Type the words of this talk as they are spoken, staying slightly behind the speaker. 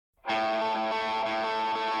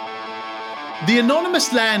The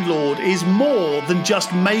anonymous landlord is more than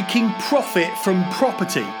just making profit from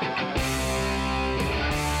property.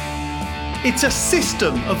 It's a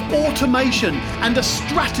system of automation and a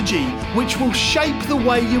strategy which will shape the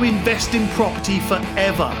way you invest in property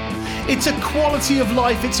forever. It's a quality of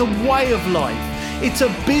life, it's a way of life, it's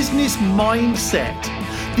a business mindset.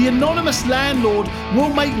 The anonymous landlord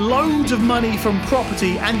will make loads of money from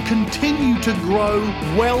property and continue to grow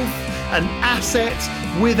wealth and assets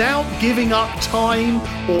without giving up time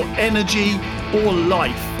or energy or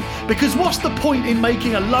life. Because what's the point in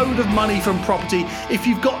making a load of money from property if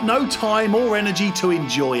you've got no time or energy to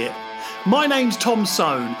enjoy it? My name's Tom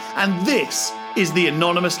Soane, and this is The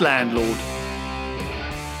Anonymous Landlord.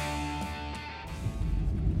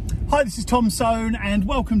 Hi, this is Tom Soane, and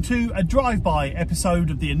welcome to a drive-by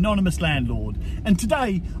episode of The Anonymous Landlord. And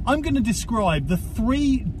today I'm going to describe the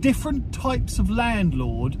 3 different types of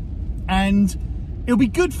landlord, and it'll be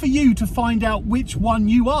good for you to find out which one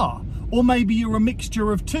you are. Or maybe you're a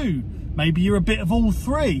mixture of 2, maybe you're a bit of all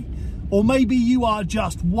 3, or maybe you are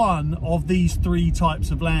just one of these 3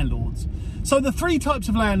 types of landlords. So the 3 types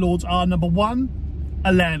of landlords are: number 1,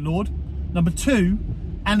 a landlord; number 2,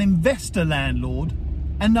 an investor landlord;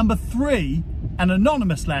 and number 3, an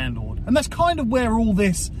anonymous landlord. And that's kind of where all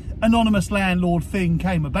this anonymous landlord thing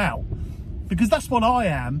came about, because that's what I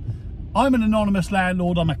am. I'm an anonymous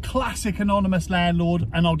landlord. I'm a classic anonymous landlord,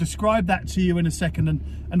 and I'll describe that to you in a second,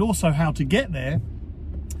 and also how to get there.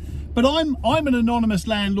 But I'm an anonymous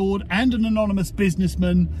landlord and an anonymous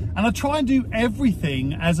businessman, and I try and do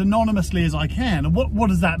everything as anonymously as I can. And what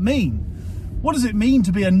does that mean? What does it mean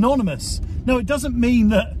to be anonymous? No, it doesn't mean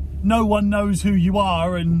that no one knows who you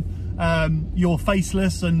are and you're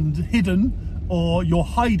faceless and hidden, or you're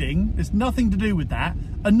hiding. There's nothing to do with that.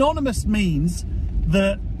 Anonymous means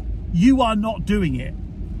that you are not doing it,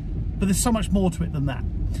 but there's so much more to it than that.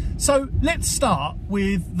 So let's start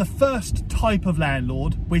with the first type of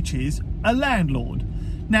landlord, which is a landlord.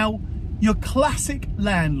 Now, your classic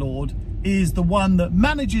landlord is the one that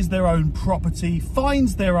manages their own property,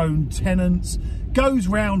 finds their own tenants, goes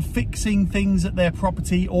round fixing things at their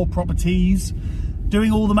property or properties,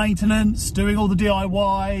 doing all the maintenance, doing all the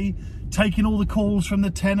DIY, taking all the calls from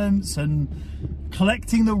the tenants and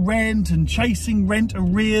collecting the rent and chasing rent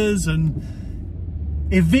arrears and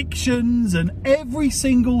evictions and every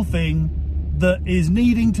single thing that is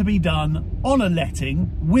needing to be done on a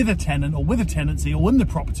letting with a tenant or with a tenancy or in the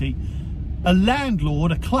property. A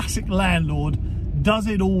landlord, a classic landlord, does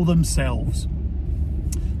it all themselves.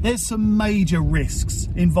 There's some major risks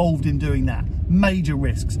involved in doing that, major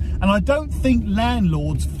risks. And I don't think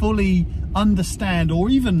landlords fully understand or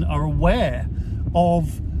even are aware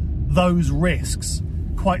of those risks.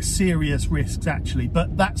 Quite serious risks actually,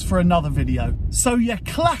 but that's for another video. So your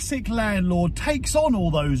classic landlord takes on all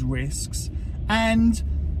those risks, and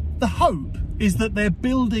the hope is that they're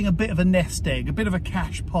building a bit of a nest egg, a bit of a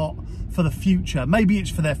cash pot for the future. Maybe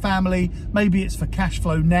it's for their family, maybe it's for cash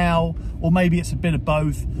flow now, or maybe it's a bit of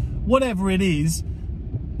both. Whatever it is,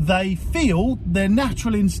 they feel their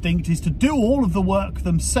natural instinct is to do all of the work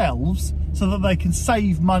themselves so that they can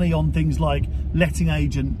save money on things like letting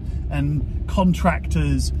agent and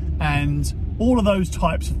contractors and all of those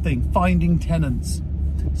types of things, finding tenants.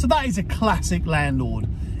 So that is a classic landlord.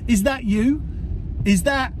 Is that you?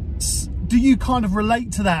 Do you kind of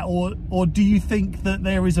relate to that, or do you think that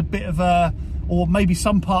there is a bit of a, or maybe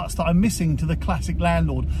some parts that I'm missing to the classic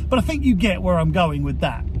landlord? But I think you get where I'm going with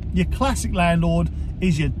that. Your classic landlord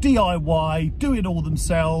is your DIY, do it all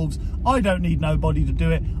themselves. I don't need nobody to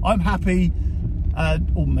do it. I'm happy,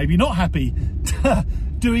 or maybe not happy,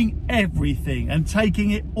 doing everything and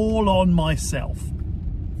taking it all on myself.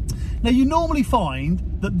 Now, you normally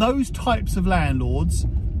find that those types of landlords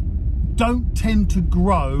don't tend to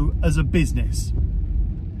grow as a business.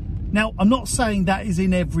 Now, I'm not saying that is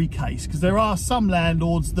in every case, because there are some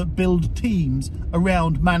landlords that build teams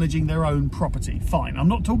around managing their own property. Fine, I'm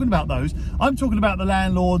not talking about those. I'm talking about the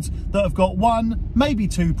landlords that have got 1, maybe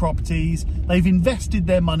 2 properties, they've invested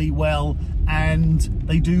their money well, and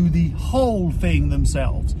they do the whole thing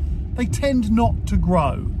themselves. They tend not to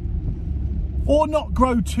grow, or not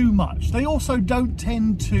grow too much. They also don't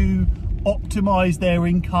tend to optimize their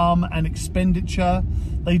income and expenditure.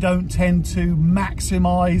 They don't tend to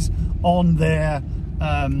maximize on their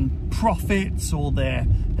profits or their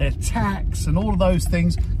tax and all of those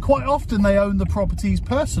things. Quite often they own the properties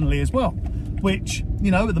personally as well, which,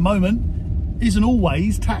 you know, at the moment isn't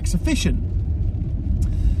always tax efficient.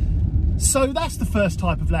 So that's the first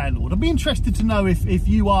type of landlord. I'd be interested to know if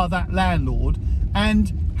you are that landlord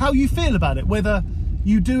and how you feel about it, whether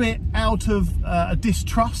you do it out of a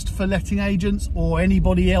distrust for letting agents or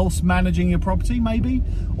anybody else managing your property, maybe.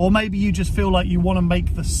 Or maybe you just feel like you want to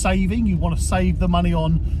make the saving, you want to save the money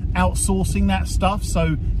on outsourcing that stuff,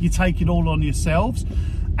 so you take it all on yourselves.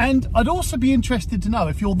 And I'd also be interested to know,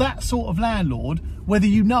 if you're that sort of landlord, whether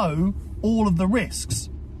you know all of the risks.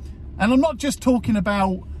 And I'm not just talking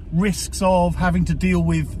about risks of having to deal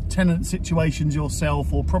with tenant situations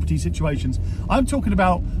yourself or property situations. I'm talking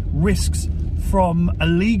about risks from a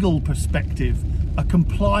legal perspective, a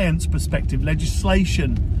compliance perspective,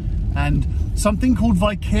 legislation, and something called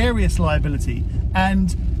vicarious liability.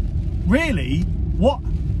 And really, what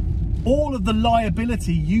all of the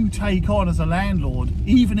liability you take on as a landlord,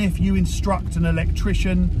 even if you instruct an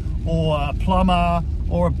electrician or a plumber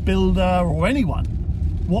or a builder or anyone,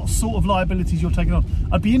 what sort of liabilities you're taking on.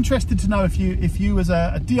 I'd be interested to know if you as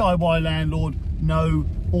a DIY landlord know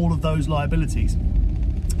all of those liabilities.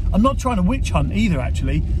 I'm not trying to witch hunt either,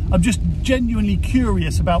 actually. I'm just genuinely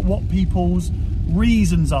curious about what people's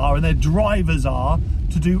reasons are and their drivers are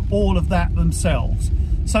to do all of that themselves.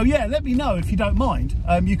 So yeah, let me know if you don't mind.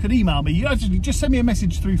 You could email me. Just send me a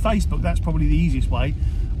message through Facebook. That's probably the easiest way.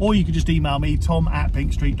 Or you could just email me,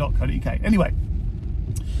 tom@pinkstreet.co.uk. Anyway,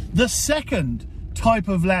 the second type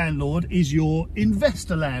of landlord is your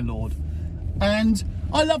investor landlord. And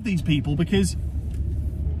I love these people because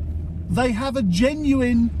they have a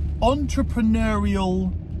genuine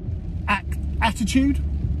entrepreneurial attitude,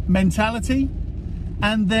 mentality,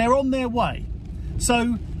 and they're on their way.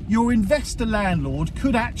 So your investor landlord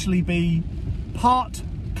could actually be part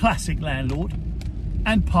classic landlord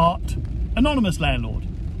and part anonymous landlord.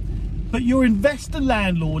 But your investor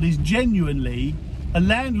landlord is genuinely a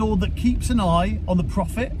landlord that keeps an eye on the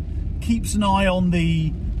profit, keeps an eye on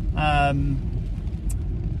the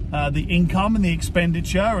income and the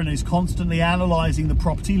expenditure, and is constantly analysing the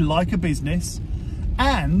property like a business,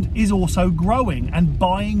 and is also growing and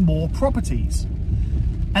buying more properties.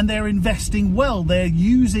 And they're investing well. They're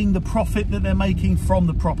using the profit that they're making from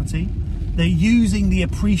the property. They're using the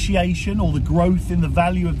appreciation or the growth in the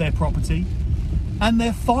value of their property. And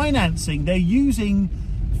they're financing. They're using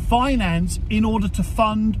finance in order to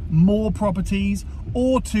fund more properties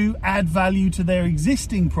or to add value to their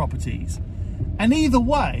existing properties. And either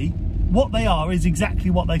way, what they are is exactly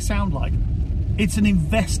what they sound like. It's an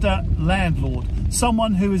investor landlord,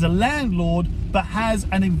 someone who is a landlord but has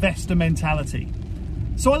an investor mentality.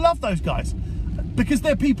 So I love those guys because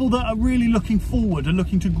they're people that are really looking forward and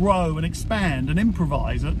looking to grow and expand and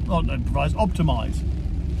optimize.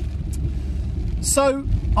 So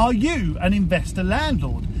are you an investor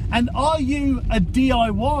landlord? And are you a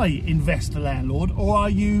DIY investor landlord, or are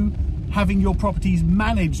you having your properties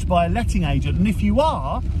managed by a letting agent? And if you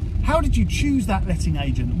are, how did you choose that letting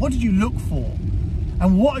agent? What did you look for?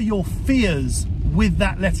 And what are your fears with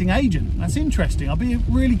that letting agent? That's interesting. I'll be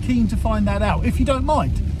really keen to find that out. If you don't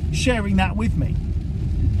mind sharing that with me.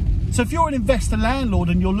 So if you're an investor landlord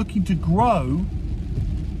and you're looking to grow,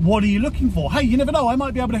 what are you looking for? Hey, you never know, I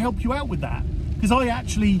might be able to help you out with that. Because I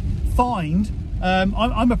actually find,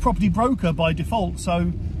 I'm a property broker by default,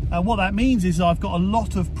 so what that means is I've got a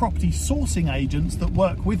lot of property sourcing agents that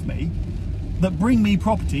work with me that bring me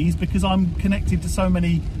properties because I'm connected to so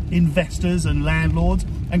many investors and landlords,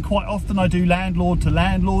 and quite often I do landlord to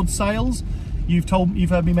landlord sales. You've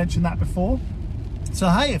heard me mention that before. So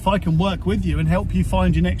hey, if I can work with you and help you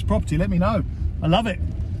find your next property, let me know. I love it.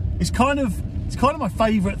 It's kind of my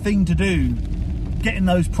favorite thing to do, getting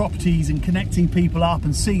those properties and connecting people up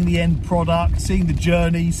and seeing the end product, seeing the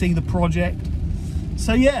journey, seeing the project.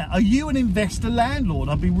 So yeah, are you an investor landlord?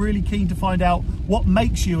 I'd be really keen to find out what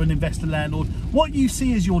makes you an investor landlord, what you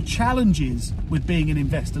see as your challenges with being an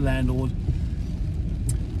investor landlord.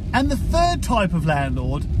 And the third type of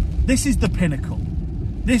landlord, this is the pinnacle.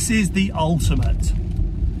 This is the ultimate.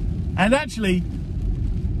 And actually,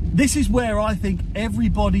 this is where I think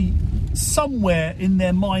everybody somewhere in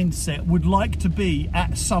their mindset would like to be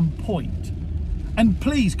at some point. And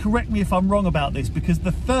please correct me if I'm wrong about this, because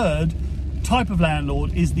the third type of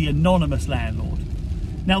landlord is the anonymous landlord.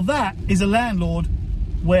 Now that is a landlord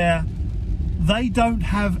where they don't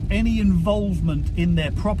have any involvement in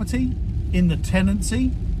their property, in the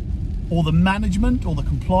tenancy, or the management, or the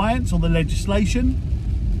compliance, or the legislation,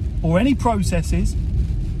 or any processes.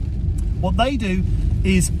 What they do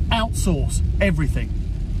is outsource everything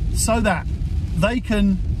so that they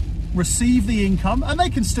can receive the income, and they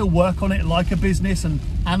can still work on it like a business and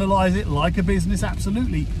analyze it like a business,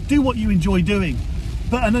 absolutely. Do what you enjoy doing.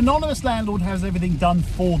 But an anonymous landlord has everything done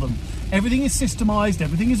for them. Everything is systemized,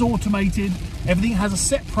 everything is automated, everything has a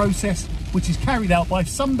set process which is carried out by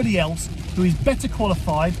somebody else who is better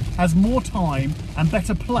qualified, has more time and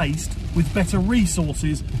better placed with better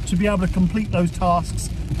resources to be able to complete those tasks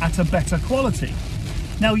at a better quality.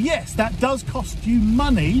 Now, yes, that does cost you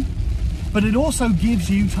money, but it also gives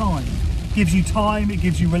you time. It gives you time, it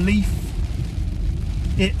gives you relief.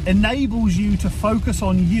 It enables you to focus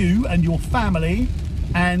on you and your family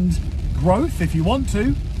and growth if you want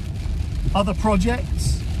to, other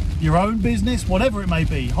projects, your own business, whatever it may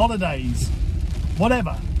be, holidays,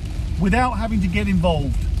 whatever, without having to get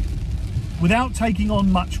involved, without taking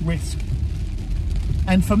on much risk.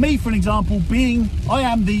 And for me, for an example, I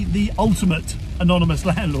am the ultimate anonymous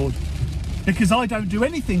landlord, because I don't do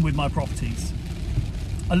anything with my properties.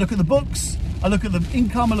 I look at the books, I look at the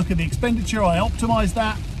income, I look at the expenditure, I optimize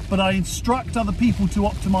that, but I instruct other people to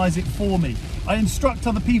optimize it for me. I instruct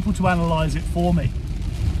other people to analyze it for me.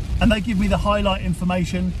 And they give me the highlight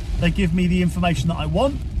information, they give me the information that I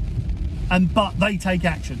want, but they take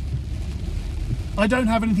action. I don't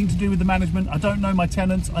have anything to do with the management, I don't know my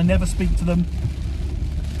tenants, I never speak to them.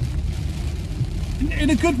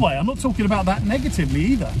 In a good way, I'm not talking about that negatively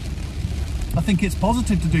either. I think it's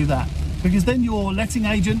positive to do that, because then your letting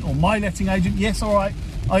agent, or my letting agent, yes, all right,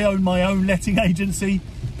 I own my own letting agency,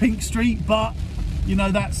 Pink Street, but you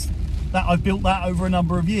know, that I've built that over a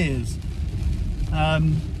number of years.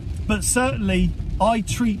 But certainly I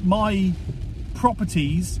treat my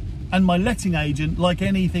properties and my letting agent like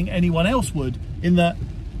anything anyone else would, in that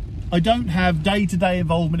I don't have day-to-day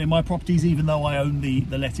involvement in my properties, even though I own the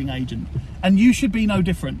letting agent. And you should be no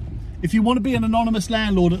different. If you want to be an anonymous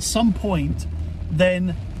landlord at some point,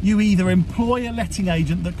 then you either employ a letting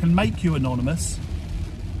agent that can make you anonymous.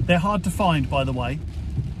 They're hard to find, by the way.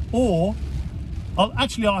 Or, I'll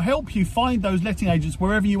help you find those letting agents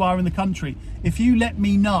wherever you are in the country. If you let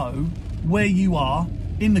me know where you are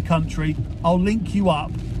in the country, I'll link you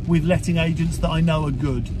up with letting agents that I know are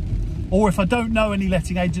good. Or if I don't know any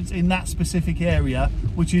letting agents in that specific area,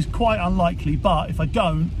 which is quite unlikely, but if I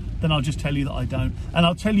don't, then I'll just tell you that I don't. And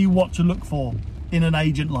I'll tell you what to look for in an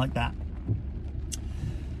agent like that.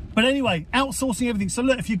 But anyway, outsourcing everything. So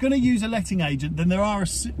look, if you're going to use a letting agent, then there are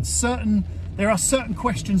certain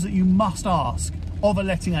questions that you must ask of a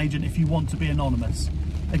letting agent if you want to be anonymous.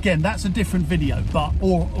 Again, that's a different video, but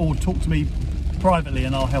or talk to me privately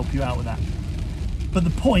and I'll help you out with that. But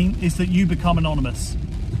the point is that you become anonymous.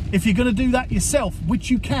 If you're going to do that yourself,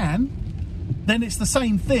 which you can, then it's the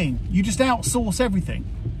same thing. You just outsource everything.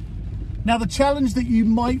 Now, the challenge that you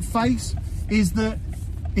might face is that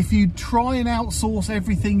if you try and outsource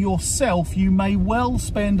everything yourself, you may well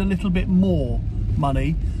spend a little bit more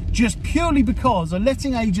money, just purely because a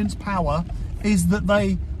letting agent's power is that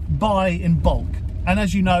they buy in bulk. And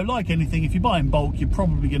as you know, like anything, if you buy in bulk, you're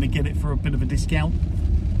probably going to get it for a bit of a discount.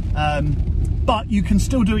 But you can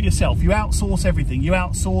still do it yourself. You outsource everything. You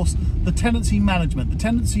outsource the tenancy management,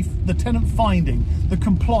 the tenant finding, the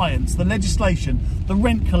compliance, the legislation, the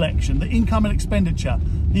rent collection, the income and expenditure,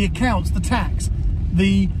 the accounts, the tax,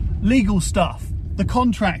 the legal stuff, the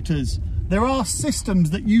contractors. There are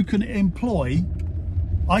systems that you can employ,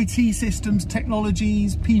 IT systems,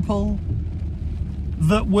 technologies, people,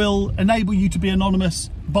 that will enable you to be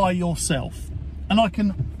anonymous by yourself. And I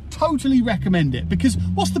can totally recommend it, because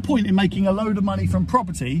what's the point in making a load of money from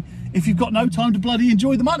property if you've got no time to bloody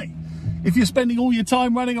enjoy the money? If you're spending all your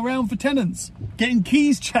time running around for tenants, getting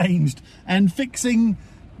keys changed and fixing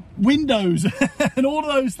windows and all of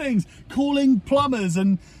those things, calling plumbers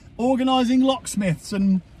and organising locksmiths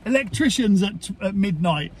and electricians at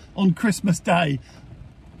midnight on Christmas Day.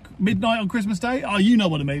 Midnight on Christmas Day? Oh, you know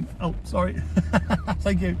what I mean. Oh, sorry.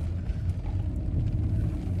 Thank you.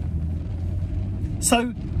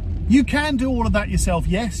 So you can do all of that yourself.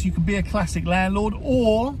 Yes, you can be a classic landlord,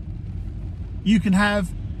 or you can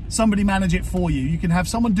have somebody manage it for you. You can have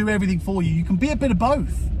someone do everything for you. You can be a bit of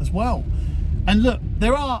both as well. And look,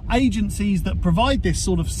 there are agencies that provide this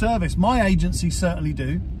sort of service. My agency certainly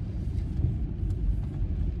do.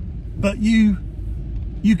 But you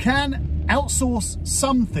can outsource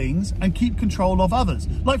some things and keep control of others.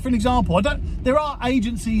 Like, for an example, there are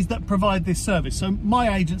agencies that provide this service. So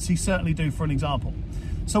my agency certainly do, for an example.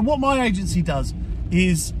 So what my agency does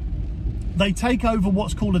is they take over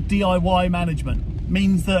what's called a DIY management.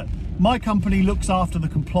 Means that my company looks after the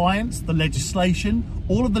compliance, the legislation,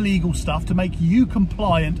 all of the legal stuff to make you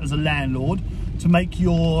compliant as a landlord, to make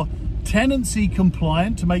your tenancy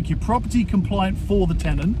compliant, to make your property compliant for the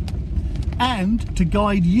tenant, and to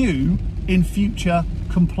guide you in future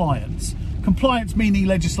compliance. Compliance meaning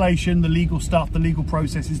legislation, the legal stuff, the legal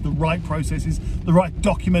processes, the right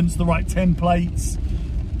documents, the right templates,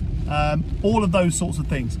 all of those sorts of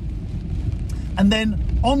things. And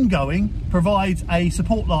then ongoing provides a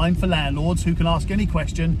support line for landlords who can ask any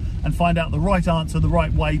question and find out the right answer, the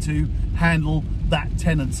right way to handle that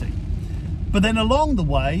tenancy. But then along the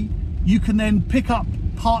way, you can then pick up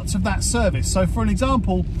parts of that service. So for an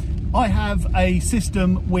example, I have a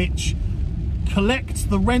system which collects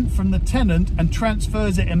the rent from the tenant and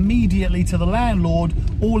transfers it immediately to the landlord,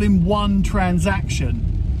 all in one transaction.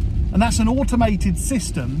 And that's an automated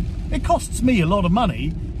system. It costs me a lot of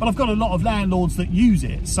money, but I've got a lot of landlords that use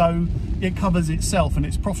it, so it covers itself and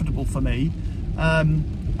it's profitable for me.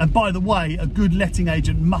 And by the way, a good letting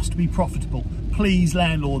agent must be profitable. Please,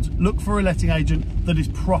 landlords, look for a letting agent that is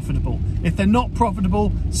profitable. If they're not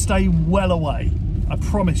profitable, stay well away. I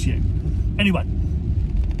promise you. Anyway,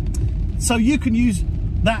 so you can use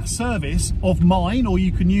that service of mine, or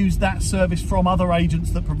you can use that service from other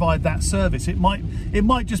agents that provide that service. It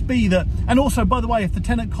might just be that. And also, by the way, if the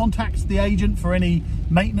tenant contacts the agent for any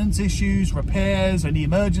maintenance issues, repairs, any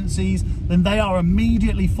emergencies, then they are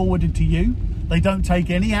immediately forwarded to you. They don't take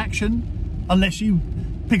any action unless you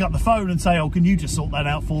pick up the phone and say, oh, can you just sort that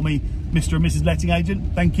out for me, Mr. and Mrs. Letting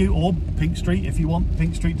Agent? Thank you. Or Pink Street, if you want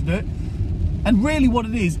Pink Street to do it. And really what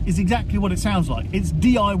it is exactly what it sounds like. It's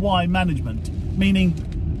DIY management,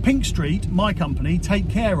 meaning Pink Street, my company, take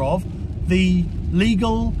care of the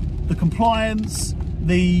legal, the compliance,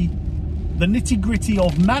 the nitty-gritty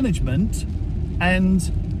of management,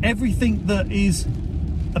 and everything that is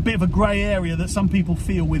a bit of a grey area that some people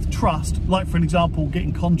feel with trust, like for an example,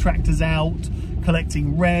 getting contractors out,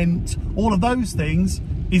 collecting rent, all of those things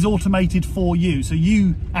is automated for you. So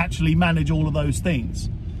you actually manage all of those things.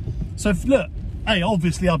 So look, hey,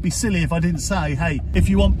 obviously I'd be silly if I didn't say, hey, if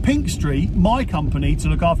you want Pink Street, my company, to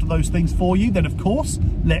look after those things for you, then of course,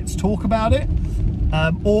 let's talk about it.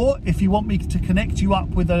 Or if you want me to connect you up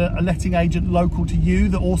with a letting agent local to you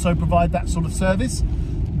that also provide that sort of service,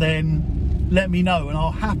 then let me know and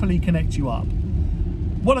I'll happily connect you up.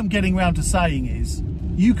 What I'm getting around to saying is,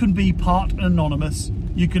 you can be part anonymous,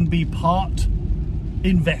 you can be part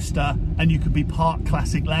investor, and you can be part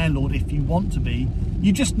classic landlord if you want to be.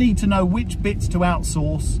 You just need to know which bits to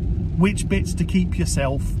outsource, which bits to keep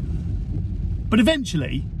yourself. But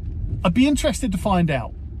eventually, I'd be interested to find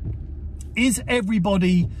out, is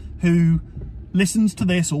everybody who listens to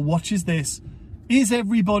this or watches this, is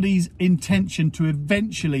everybody's intention to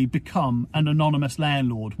eventually become an anonymous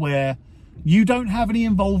landlord where you don't have any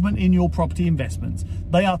involvement in your property investments?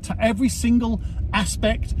 They are to every single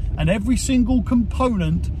aspect and every single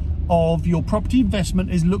component of your property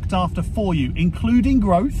investment is looked after for you, including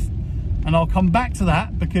growth. And I'll come back to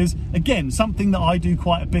that because, again, something that I do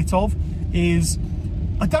quite a bit of is,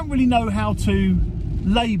 I don't really know how to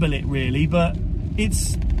label it really, but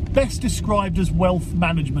it's best described as wealth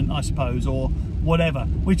management, I suppose, or whatever,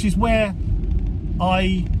 which is where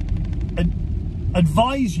I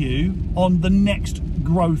advise you on the next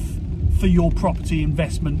growth for your property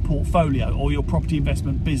investment portfolio or your property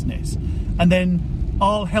investment business. And then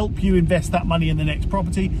I'll help you invest that money in the next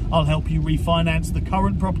property. I'll help you refinance the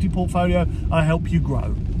current property portfolio. I'll help you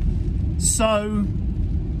grow. So,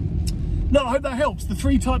 no, I hope that helps. The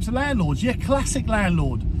three types of landlords. Yeah, classic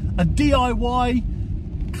landlord, a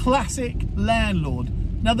DIY classic landlord.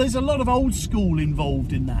 Now, there's a lot of old school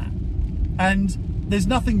involved in that, and there's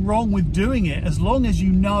nothing wrong with doing it as long as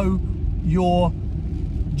you know your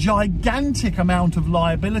gigantic amount of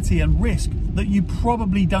liability and risk that you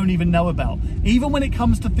probably don't even know about. Even when it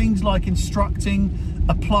comes to things like instructing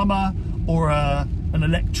a plumber or an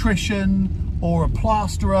electrician or a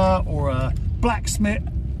plasterer or a locksmith,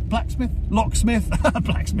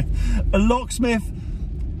 a locksmith,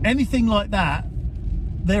 anything like that,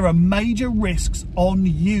 there are major risks on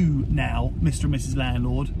you now, Mr. and Mrs.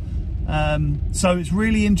 Landlord. So it's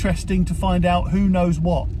really interesting to find out who knows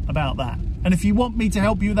what about that. And if you want me to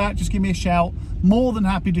help you with that, just give me a shout. More than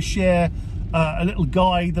happy to share a little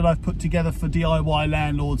guide that I've put together for DIY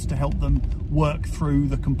landlords to help them work through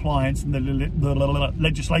the compliance and the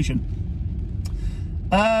legislation.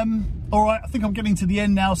 All right, I think I'm getting to the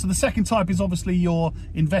end now. So the second type is obviously your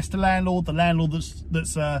investor landlord, the landlord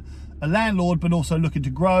that's a landlord, but also looking to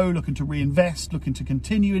grow, looking to reinvest, looking to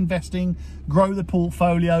continue investing, grow the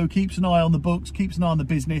portfolio, keeps an eye on the books, keeps an eye on the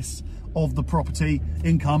business of the property,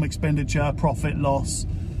 income, expenditure, profit, loss,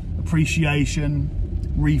 appreciation,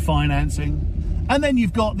 refinancing. And then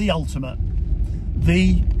you've got the ultimate,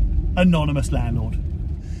 the anonymous landlord.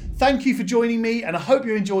 Thank you for joining me, and I hope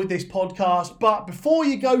you enjoyed this podcast. But before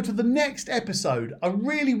you go to the next episode, I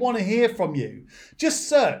really want to hear from you. Just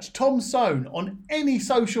search Tom Soane on any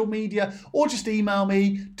social media or just email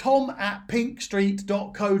me,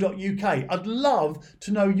 tom@pinkstreet.co.uk. I'd love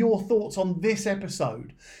to know your thoughts on this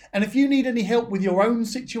episode. And if you need any help with your own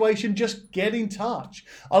situation, just get in touch.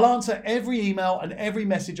 I'll answer every email and every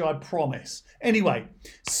message, I promise. Anyway,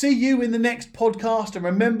 see you in the next podcast, and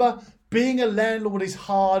remember, being a landlord is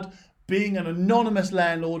hard. Being an anonymous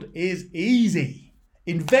landlord is easy.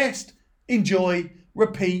 Invest, enjoy,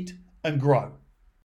 repeat, and grow.